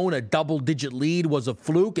blown a double-digit lead was a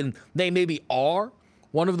fluke, and they maybe are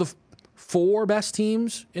one of the four best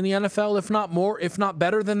teams in the NFL, if not more, if not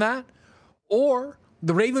better than that. Or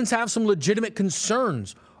the Ravens have some legitimate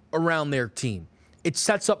concerns around their team. It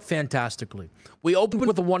sets up fantastically. We opened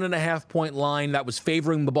with a 1.5-point line that was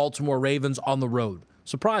favoring the Baltimore Ravens on the road.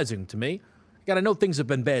 Surprising to me. Again, I know things have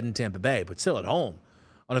been bad in Tampa Bay, but still at home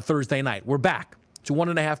on a Thursday night. We're back to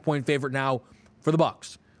 1.5-point favorite now for the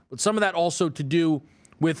Bucs. But some of that also to do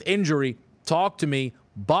with injury. Talk to me.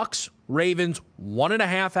 Bucs, Ravens,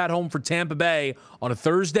 1.5 at home for Tampa Bay on a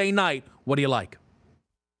Thursday night. What do you like?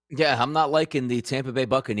 Yeah, I'm not liking the Tampa Bay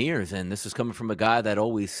Buccaneers, and this is coming from a guy that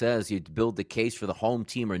always says you build the case for the home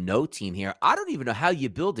team or no team here. I don't even know how you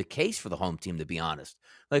build a case for the home team, to be honest.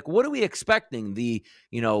 Like, what are we expecting? The,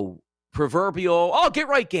 proverbial, get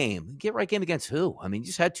right game. Get right game against who? I mean, you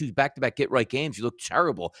just had 2 back-to-back get right games. You look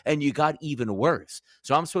terrible, and you got even worse.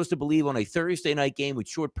 So I'm supposed to believe on a Thursday night game with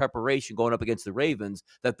short preparation going up against the Ravens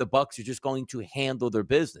that the Bucs are just going to handle their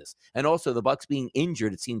business. And also the Bucs being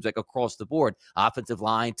injured, it seems like across the board. Offensive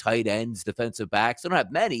line, tight ends, defensive backs. They don't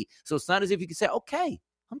have many, so it's not as if you can say, okay,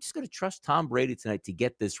 I'm just going to trust Tom Brady tonight to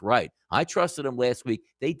get this right. I trusted him last week.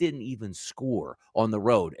 They didn't even score on the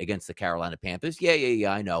road against the Carolina Panthers.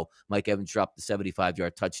 Yeah, I know. Mike Evans dropped the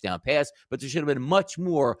 75-yard touchdown pass, but there should have been much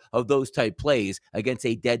more of those type plays against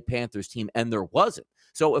a dead Panthers team, and there wasn't.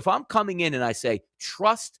 So if I'm coming in and I say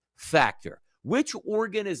trust factor, which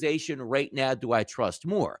organization right now do I trust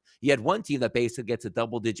more? You had one team that basically gets a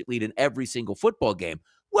double-digit lead in every single football game.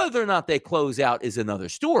 Whether or not they close out is another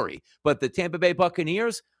story. But the Tampa Bay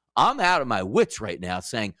Buccaneers, I'm out of my wits right now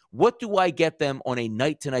saying, what do I get them on a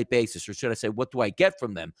night-to-night basis? Or should I say, what do I get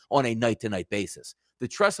from them on a night-to-night basis? The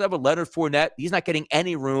trust level, Leonard Fournette, he's not getting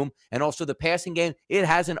any room. And also the passing game, it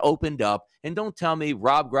hasn't opened up. And don't tell me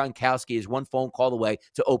Rob Gronkowski is one phone call away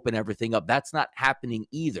to open everything up. That's not happening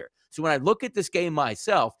either. So when I look at this game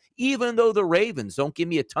myself, even though the Ravens don't give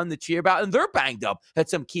me a ton to cheer about, and they're banged up at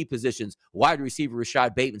some key positions, wide receiver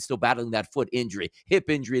Rashad Bateman still battling that foot injury, hip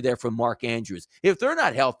injury there from Mark Andrews. If they're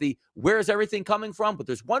not healthy, where's everything coming from? But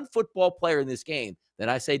there's one football player in this game that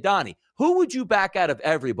I say, Donnie, who would you back out of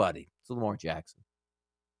everybody? It's Lamar Jackson.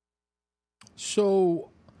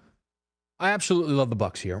 So I absolutely love the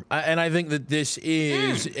Bucs here. And I think that this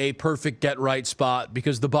is a perfect get-right spot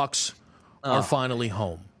because the Bucs are finally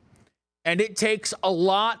home. And it takes a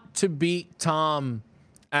lot to beat Tom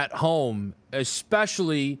at home,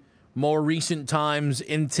 especially more recent times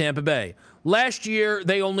in Tampa Bay. Last year,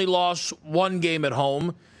 they only lost 1 game at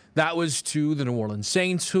home. That was to the New Orleans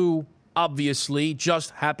Saints, who obviously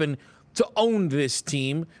just happened to own this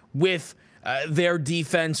team with their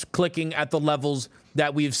defense clicking at the levels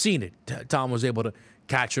that we've seen it. Tom was able to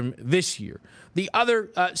catch them this year. The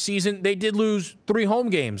other season, they did lose 3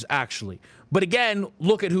 home games, actually. But again,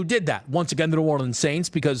 look at who did that. Once again, the New Orleans Saints,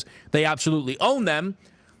 because they absolutely own them.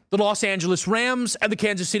 The Los Angeles Rams and the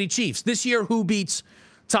Kansas City Chiefs. This year, who beats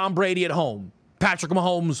Tom Brady at home? Patrick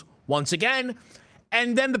Mahomes once again.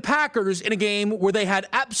 And then the Packers in a game where they had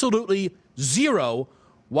absolutely 0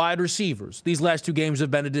 wide receivers. These last 2 games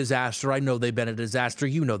have been a disaster. I know they've been a disaster.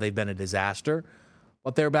 You know they've been a disaster.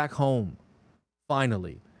 But they're back home,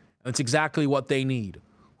 finally. And it's exactly what they need.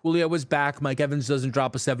 Julio is back. Mike Evans doesn't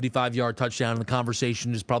drop a 75-yard touchdown, and the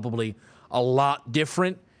conversation is probably a lot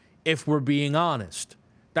different if we're being honest.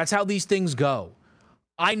 That's how these things go.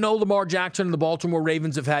 I know Lamar Jackson and the Baltimore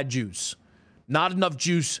Ravens have had juice. Not enough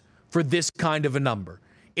juice for this kind of a number.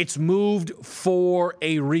 It's moved for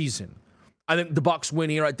a reason. I think the Bucs win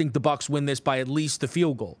here. I think the Bucs win this by at least the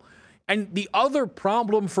field goal. And the other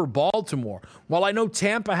problem for Baltimore, while I know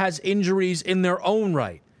Tampa has injuries in their own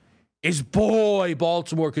right, is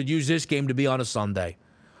Baltimore could use this game to be on a Sunday.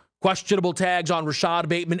 Questionable tags on Rashad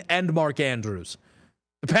Bateman and Mark Andrews.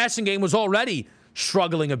 The passing game was already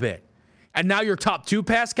struggling a bit. And now your top 2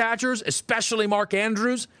 pass catchers, especially Mark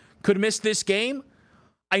Andrews, could miss this game.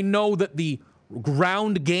 I know that the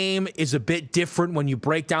ground game is a bit different when you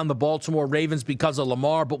break down the Baltimore Ravens because of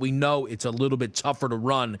Lamar, but we know it's a little bit tougher to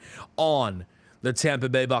run on the Tampa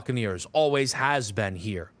Bay Buccaneers. Always has been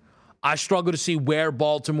here. I struggle to see where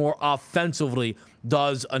Baltimore offensively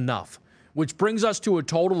does enough, which brings us to a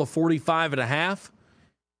total of 45.5.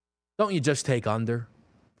 Don't you just take under?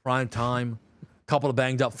 Prime time, couple of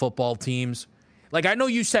banged up football teams. Like, I know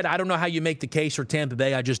you said, I don't know how you make the case for Tampa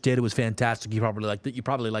Bay. I just did. It was fantastic. You probably like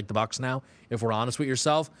the Bucs now, if we're honest with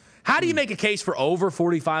yourself. How do you make a case for over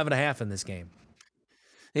 45.5 in this game?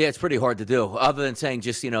 Yeah, it's pretty hard to do, other than saying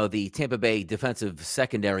just, the Tampa Bay defensive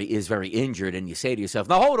secondary is very injured, and you say to yourself,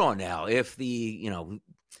 now, hold on now. If the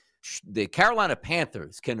Carolina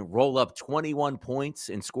Panthers can roll up 21 points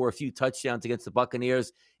and score a few touchdowns against the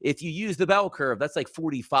Buccaneers, if you use the bell curve, that's like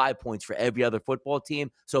 45 points for every other football team.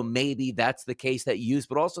 So maybe that's the case that you use.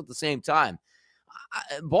 But also at the same time,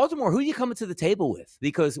 Baltimore, who are you coming to the table with?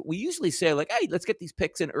 Because we usually say, like, hey, let's get these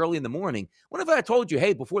picks in early in the morning. What if I told you,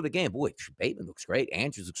 hey, before the game, boy, Bateman looks great,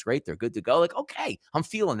 Andrews looks great, they're good to go. Like, okay, I'm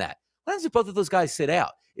feeling that. What happens if both of those guys sit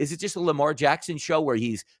out? Is it just a Lamar Jackson show where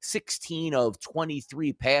he's 16 of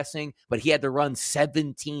 23 passing, but he had to run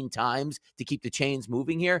 17 times to keep the chains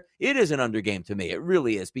moving here? It is an under game to me. It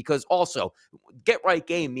really is, because also get right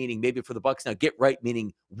game, meaning maybe for the Bucs now, get right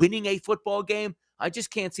meaning winning a football game. I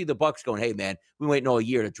just can't see the Bucs going, hey, man, we waiting all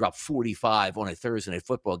year to drop 45 on a Thursday night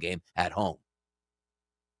football game at home.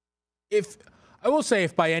 I will say,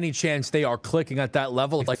 if by any chance they are clicking at that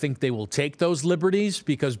level, I think they will take those liberties,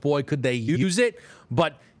 because, boy, could they use it.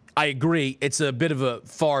 But I agree, it's a bit of a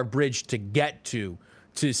far bridge to get to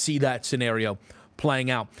see that scenario playing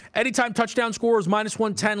out. Anytime touchdown scorers,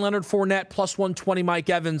 -110, Leonard Fournette, +120, Mike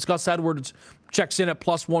Evans. Gus Edwards checks in at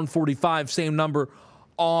 +145, same number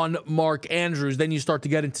on Mark Andrews. Then you start to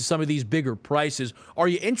get into some of these bigger prices. Are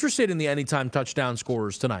you interested in the anytime touchdown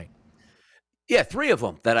scorers tonight? Yeah, 3 of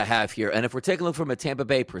them that I have here. And if we're taking a look from a Tampa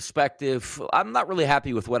Bay perspective, I'm not really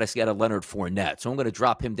happy with what I see out of Leonard Fournette. So I'm going to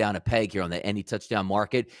drop him down a peg here on the any touchdown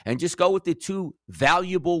market and just go with the 2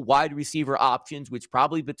 valuable wide receiver options, which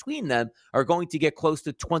probably between them are going to get close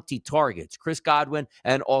to 20 targets. Chris Godwin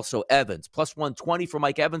and also Evans. +120 for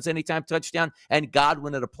Mike Evans anytime touchdown, and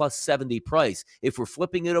Godwin at a +70 price. If we're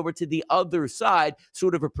flipping it over to the other side,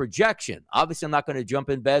 sort of a projection. Obviously, I'm not going to jump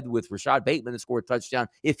in bed with Rashad Bateman to score a touchdown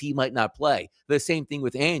if he might not play. The same thing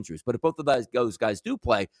with Andrews. But if both of those guys do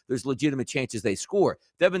play, there's legitimate chances they score.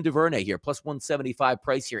 Devin Duvernay here, +175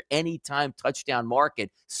 price here, anytime touchdown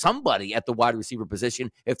market. Somebody at the wide receiver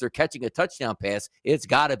position, if they're catching a touchdown pass, it's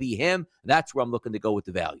got to be him. That's where I'm looking to go with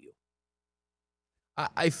the value.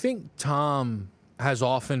 I think Tom has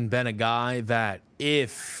often been a guy that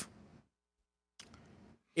if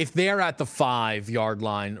they're at the 5-yard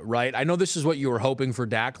line, right? I know this is what you were hoping for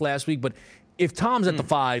Dak last week, but if Tom's at the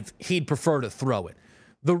 5, he'd prefer to throw it.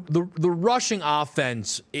 The rushing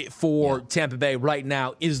offense for Tampa Bay right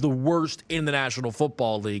now is the worst in the National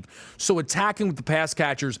Football League. So attacking with the pass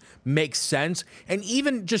catchers makes sense. And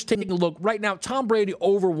even just taking a look right now, Tom Brady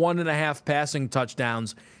over 1.5 passing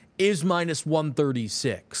touchdowns is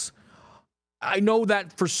 -136. I know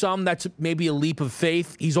that for some, that's maybe a leap of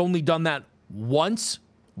faith. He's only done that once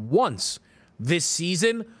this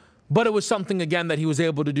season. But it was something, again, that he was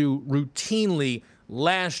able to do routinely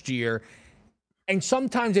last year. And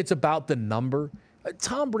sometimes it's about the number.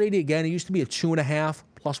 Tom Brady, again, he used to be a 2.5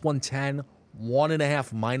 +110,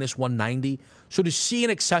 1.5 -190. So to see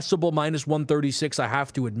an accessible -136, I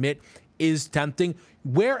have to admit, is tempting.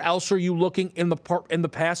 Where else are you looking in the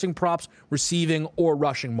passing props, receiving, or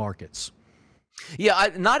rushing markets? Yeah,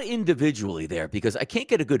 not individually there, because I can't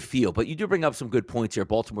get a good feel, but you do bring up some good points here.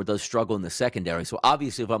 Baltimore does struggle in the secondary. So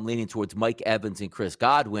obviously, if I'm leaning towards Mike Evans and Chris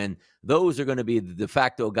Godwin, those are going to be the de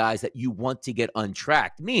facto guys that you want to get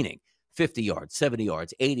untracked, meaning 50 yards, 70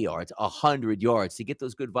 yards, 80 yards, 100 yards to get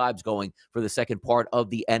those good vibes going for the second part of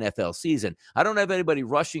the NFL season. I don't have anybody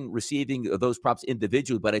rushing, receiving those props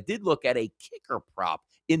individually, but I did look at a kicker prop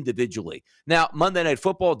individually. Now, Monday Night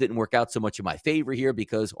Football didn't work out so much in my favor here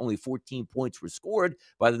because only 14 points were scored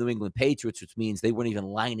by the New England Patriots, which means they weren't even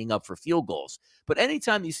lining up for field goals. But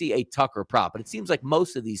anytime you see a Tucker prop, and it seems like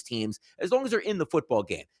most of these teams, as long as they're in the football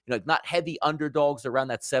game, not heavy underdogs around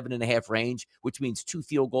that 7.5 range, which means 2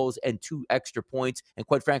 field goals and 2 extra points, and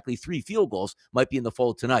quite frankly, 3 field goals might be in the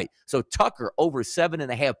fold tonight. So Tucker over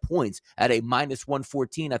 7.5 points at a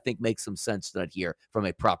 -114, I think makes some sense tonight here from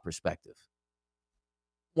a prop perspective.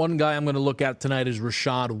 One guy I'm going to look at tonight is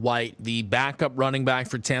Rachaad White. The backup running back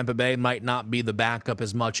for Tampa Bay might not be the backup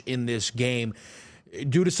as much in this game.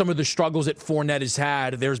 Due to some of the struggles that Fournette has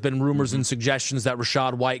had, there's been rumors and suggestions that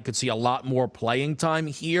Rachaad White could see a lot more playing time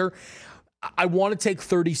here. I want to take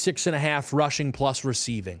 36.5 rushing plus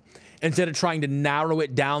receiving. Instead of trying to narrow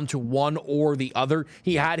it down to one or the other,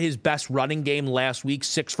 he had his best running game last week,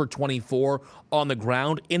 6 for 24 on the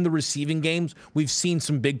ground. In the receiving games, we've seen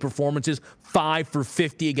some big performances, 5 for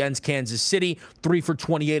 50 against Kansas City, 3 for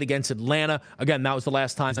 28 against Atlanta. Again, that was the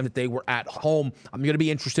last time that they were at home. I'm going to be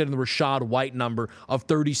interested in the Rachaad White number of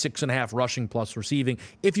 36.5 rushing plus receiving.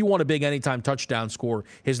 If you want a big anytime touchdown score,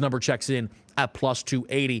 his number checks in at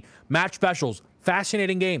 +280. Match specials,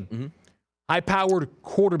 fascinating game. High-powered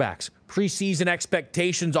quarterbacks. Preseason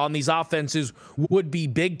expectations on these offenses would be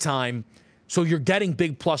big time. So you're getting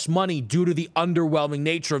big plus money due to the underwhelming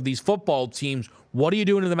nature of these football teams. What are you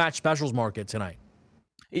doing in the match specials market tonight?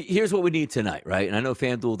 Here's what we need tonight, right? And I know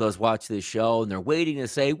FanDuel does watch this show, and they're waiting to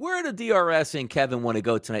say, where do DRS and Kevin want to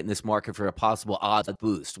go tonight in this market for a possible odds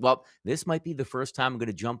boost? Well, this might be the first time I'm going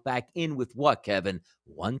to jump back in with what, Kevin?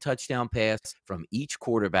 1 touchdown pass from each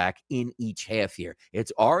quarterback in each half here.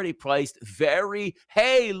 It's already priced very,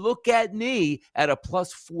 hey, look at me, at a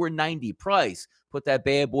plus 490 price. Put that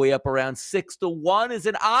bad boy up around 6-1 as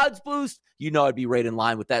an odds boost. You know I'd be right in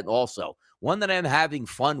line with that also. One that I'm having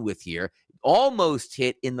fun with here. Almost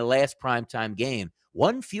hit in the last primetime game.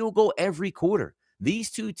 1 field goal every quarter. These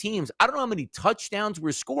two teams, I don't know how many touchdowns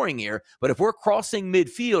we're scoring here, but if we're crossing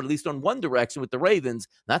midfield, at least on one direction with the Ravens,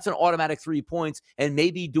 that's an automatic 3 points, and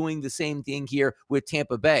maybe doing the same thing here with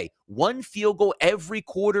Tampa Bay. 1 field goal every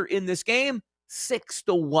quarter in this game,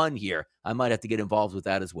 6-1 here. I might have to get involved with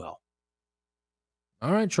that as well.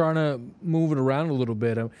 All right, trying to move it around a little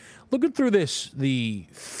bit. I'm looking through this, the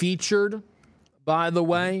featured, by the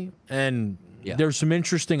way, and there's some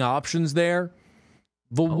interesting options there.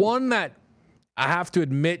 The one that I have to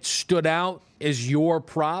admit stood out is your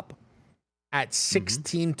prop at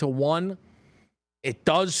 16-1. It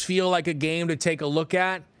does feel like a game to take a look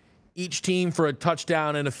at. Each team for a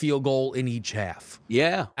touchdown and a field goal in each half.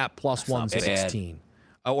 Yeah. At plus 116.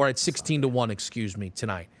 Or at 16-1, excuse me,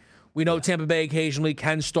 tonight. We know Tampa Bay occasionally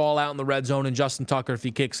can stall out in the red zone, and Justin Tucker, if he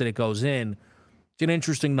kicks it, it goes in. It's an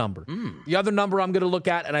interesting number. The other number I'm going to look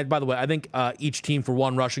at, and by the way, I think each team for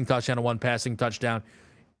 1 rushing touchdown and 1 passing touchdown,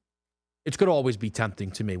 it's going to always be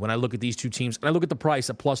tempting to me when I look at these two teams. And I look at the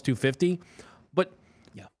price at plus 250. But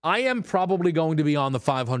I am probably going to be on the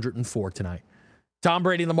 504 tonight. Tom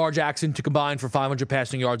Brady and Lamar Jackson to combine for 500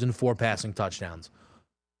 passing yards and 4 passing touchdowns.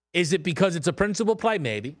 Is it because it's a principal play?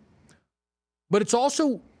 Maybe. But it's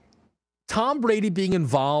also Tom Brady being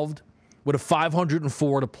involved with a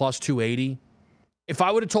 504 to plus 280. If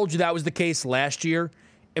I would have told you that was the case last year,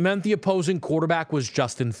 it meant the opposing quarterback was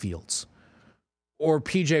Justin Fields or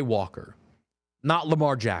P.J. Walker, not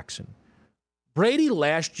Lamar Jackson. Brady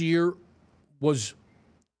last year was,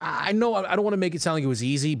 I know I don't want to make it sound like it was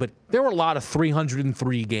easy, but there were a lot of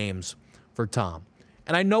 303 games for Tom.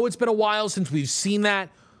 And I know it's been a while since we've seen that,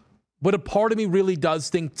 but a part of me really does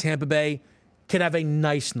think Tampa Bay can have a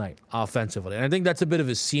nice night offensively. And I think that's a bit of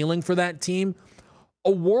a ceiling for that team.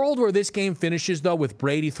 A world where this game finishes, though, with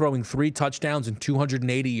Brady throwing 3 touchdowns and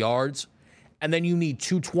 280 yards, and then you need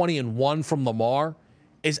 220 and 1 from Lamar,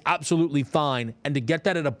 is absolutely fine. And to get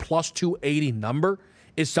that at a plus 280 number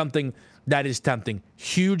is something that is tempting.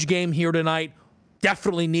 Huge game here tonight.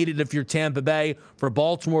 Definitely needed if you're Tampa Bay. For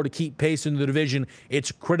Baltimore to keep pace in the division,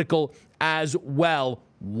 it's critical as well.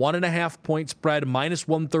 1.5 point spread, minus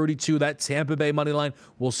 132. That Tampa Bay money line.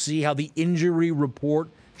 We'll see how the injury report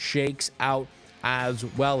shakes out as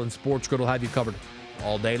well. And SportsGrid will have you covered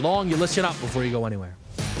all day long. You listen up before you go anywhere.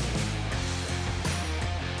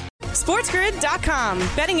 SportsGrid.com.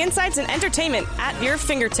 Betting insights and entertainment at your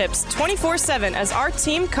fingertips 24/7 as our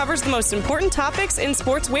team covers the most important topics in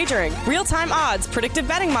sports wagering. Real-time odds, predictive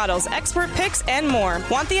betting models, expert picks, and more.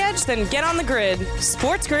 Want the edge? Then get on the grid.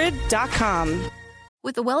 SportsGrid.com.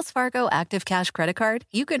 With the Wells Fargo Active Cash Credit Card,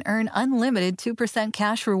 you can earn unlimited 2%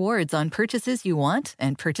 cash rewards on purchases you want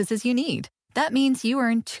and purchases you need. That means you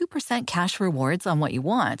earn 2% cash rewards on what you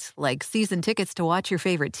want, like season tickets to watch your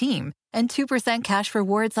favorite team, and 2% cash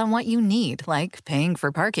rewards on what you need, like paying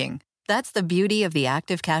for parking. That's the beauty of the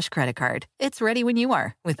Active Cash Credit Card. It's ready when you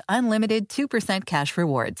are, with unlimited 2% cash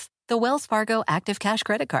rewards. The Wells Fargo Active Cash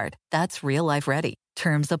Credit Card. That's real life ready.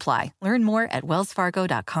 Terms apply. Learn more at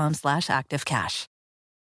wellsfargo.com/activecash.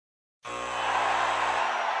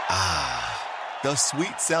 The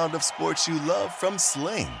sweet sound of sports you love from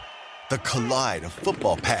Sling. The collide of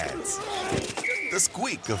football pads. The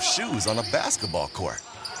squeak of shoes on a basketball court.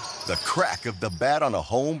 The crack of the bat on a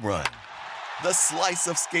home run. The slice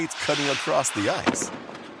of skates cutting across the ice.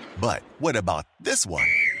 But what about this one?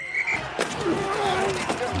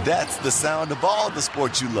 That's the sound of all the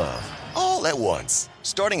sports you love, all at once.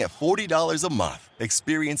 Starting at $40 a month.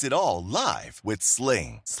 Experience it all live with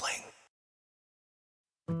Sling.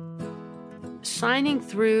 Signing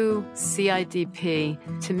through CIDP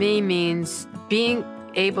to me means being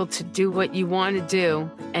able to do what you want to do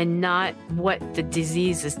and not what the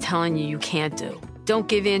disease is telling you can't do. Don't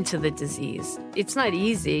give in to the disease. It's not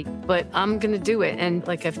easy, but I'm going to do it. And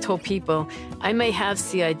like I've told people, I may have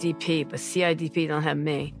CIDP, but CIDP don't have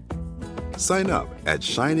me. Sign up at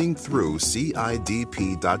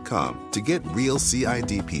shiningthroughcidp.com to get real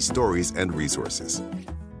CIDP stories and resources.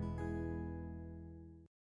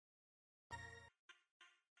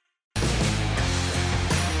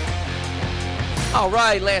 All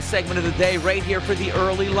right, last segment of the day right here for the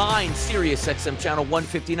early line. Sirius XM Channel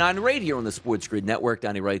 159 right here on the Sports Grid Network.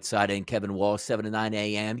 Donnie Rightside and Kevin Walsh, 7 to 9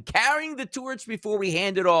 a.m. Carrying the torch before we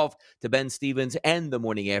hand it off to Ben Stevens and the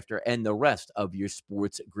morning after and the rest of your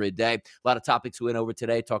Sports Grid day. A lot of topics we went over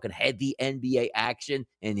today, talking heavy NBA action.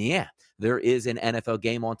 And yeah, there is an NFL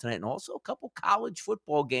game on tonight and also a couple college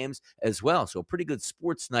football games as well. So a pretty good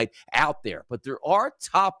sports night out there. But there are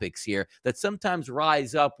topics here that sometimes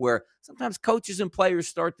rise up where sometimes coaches and players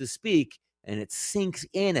start to speak and it sinks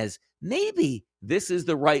in as maybe this is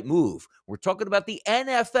the right move. We're talking about the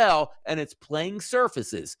NFL and its playing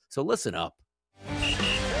surfaces. So listen up.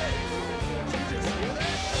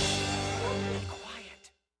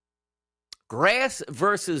 Grass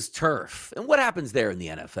versus turf. And what happens there in the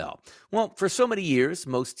NFL? Well, for so many years,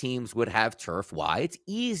 most teams would have turf. Why? It's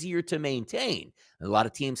easier to maintain. A lot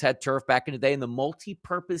of teams had turf back in the day in the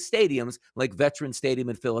multi-purpose stadiums like Veterans Stadium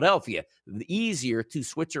in Philadelphia. Easier to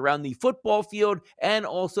switch around the football field and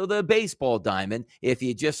also the baseball diamond if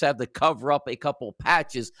you just have to cover up a couple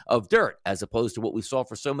patches of dirt, as opposed to what we saw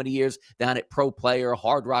for so many years down at Pro Player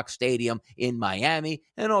Hard Rock Stadium in Miami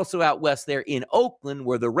and also out west there in Oakland,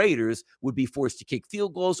 where the Raiders would be forced to kick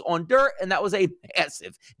field goals on dirt, and that was a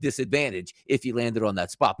massive disadvantage if you landed on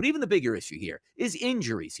that spot. But even the bigger issue here is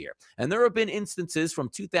injuries here. And there have been instances from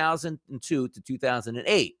 2002 to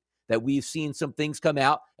 2008 that we've seen some things come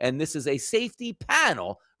out, and this is a safety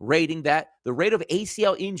panel rating that the rate of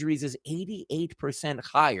ACL injuries is 88%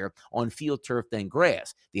 higher on field turf than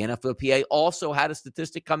grass. The NFLPA also had a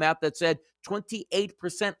statistic come out that said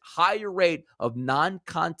 28% higher rate of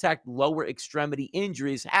non-contact lower extremity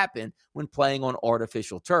injuries happen when playing on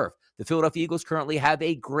artificial turf. The Philadelphia Eagles currently have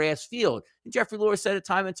a grass field, and Jeffrey Lurie said it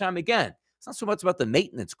time and time again. It's not so much about the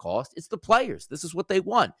maintenance cost. It's the players. This is what they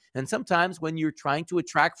want. And sometimes when you're trying to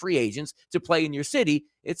attract free agents to play in your city,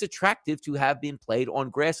 it's attractive to have been played on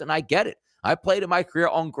grass, and I get it. I played in my career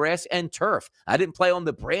on grass and turf. I didn't play on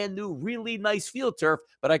the brand new, really nice field turf,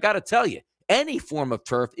 but I got to tell you, any form of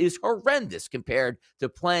turf is horrendous compared to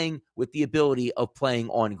playing with the ability of playing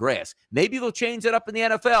on grass. Maybe they'll change it up in the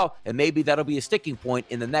NFL, and maybe that'll be a sticking point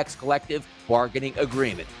in the next collective bargaining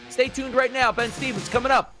agreement. Stay tuned right now. Ben Stevens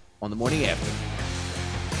coming up on the morning after.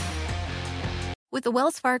 With the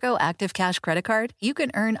Wells Fargo Active Cash Credit Card, you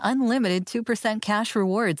can earn unlimited 2% cash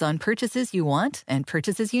rewards on purchases you want and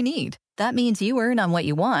purchases you need. That means you earn on what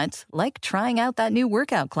you want, like trying out that new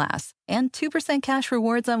workout class, and 2% cash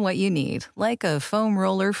rewards on what you need, like a foam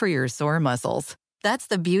roller for your sore muscles. That's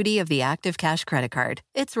the beauty of the Active Cash Credit Card.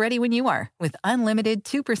 It's ready when you are, with unlimited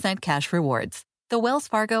 2% cash rewards. The Wells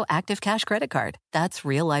Fargo Active Cash Credit Card. That's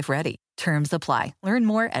real life ready. Terms apply. Learn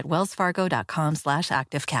more at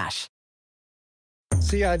wellsfargo.com/activecash.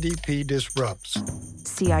 CIDP disrupts.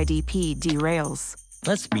 CIDP derails.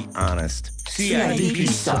 Let's be honest. CIDP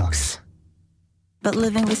sucks. But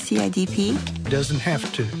living with CIDP Doesn't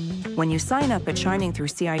have to. When you sign up at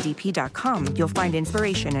shiningthroughcidp.com, you'll find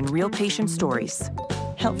inspiration and real patient stories,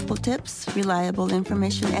 helpful tips, reliable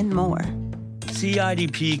information, and more.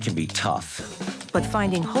 CIDP can be tough. But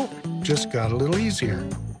finding hope Just got a little easier.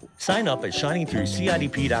 Sign up at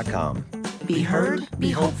shiningthroughcidp.com. Be heard,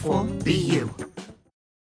 be hopeful, be you.